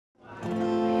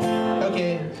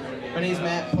My name's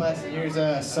Matt Pless, and here's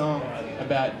a song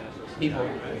about people.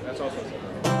 That's also a song.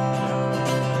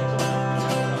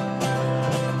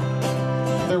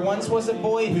 There once was a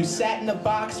boy who sat in a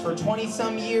box for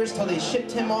 20-some years till they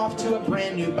shipped him off to a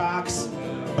brand new box.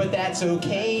 But that's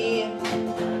okay,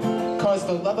 cause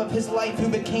the love of his life who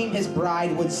became his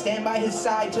bride would stand by his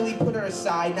side till he put her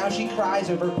aside. Now she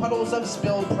cries over puddles of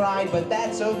spilled pride, but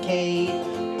that's okay.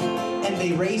 And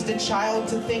they raised a child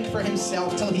to think for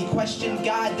himself till he questioned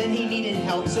God, then he needed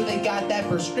help, so they got that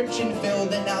prescription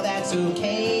filled, and now that's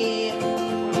okay.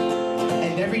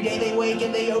 And every day they wake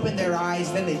and they open their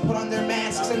eyes, then they put on their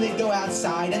masks and they go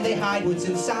outside and they hide what's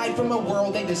inside from a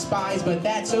world they despise, but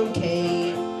that's okay.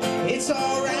 It's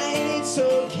alright, it's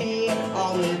okay.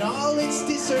 All in all, it's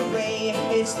disarray.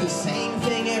 It's the same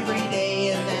thing every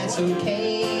day, and that's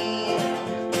okay.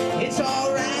 It's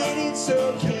alright, it's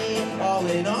okay. All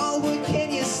in all, what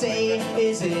can you say?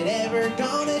 Is it ever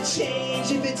gonna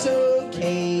change if it's okay?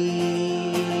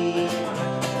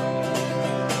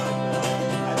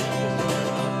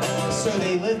 So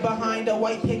they live behind a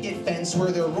white picket fence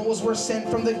where their rules were sent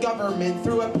from the government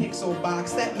through a pixel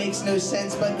box. That makes no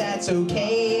sense, but that's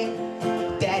okay.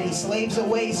 Daddy slaves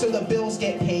away so the bills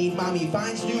get paid. Mommy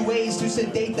finds new ways to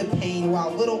sedate the pain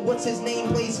while little what's-his-name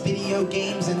plays video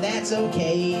games, and that's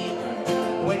okay.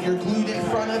 When you're glued in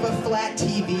front of a flat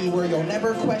TV where you'll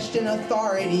never question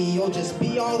authority, you'll just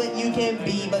be all that you can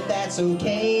be, but that's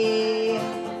okay.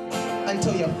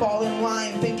 Until you fall in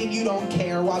line thinking you don't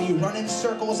care while you run in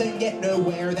circles and get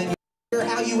nowhere, then you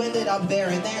wonder how you ended up there,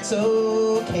 and that's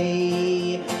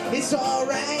okay. It's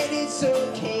alright, it's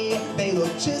okay. They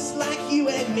look just like you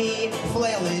and me,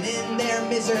 flailing in their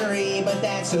misery, but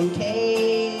that's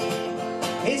okay.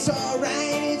 It's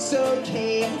alright, it's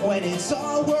okay. When it's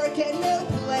all work and no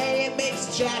play, it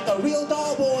makes Jack a real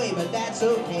doll boy, but that's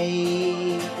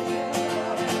okay.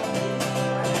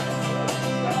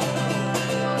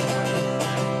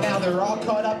 They're all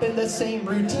caught up in the same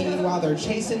routine while they're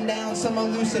chasing down some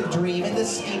elusive dream. In the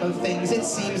scheme of things, it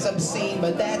seems obscene,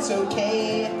 but that's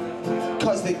okay.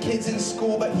 Cause the kid's in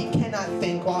school, but he cannot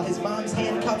think while his mom's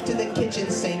handcuffed to the kitchen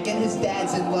sink, and his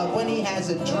dad's in love when he has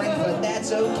a drink, but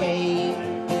that's okay.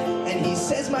 And he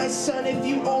says, my son, if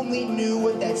you only knew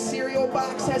what that cereal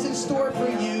box has in store for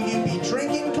you, you'd be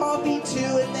drinking coffee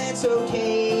too, and that's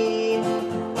okay.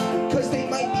 Cause they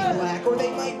might be black, or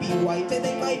they might be white, and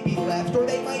they might be left, or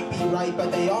they might be right,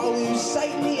 but they all lose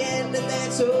sight in the end, and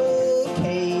that's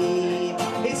okay.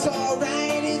 It's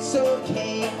alright, it's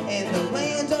okay, in the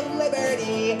land of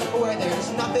liberty, where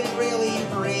there's nothing really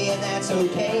free, and that's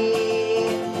okay.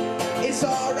 It's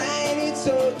alright, it's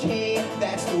okay,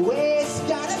 that's the way it's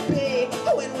gotta be,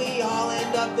 when we all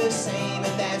end up the same,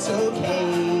 and that's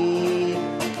okay.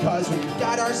 Cause we've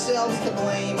got ourselves to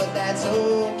blame, but that's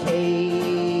okay.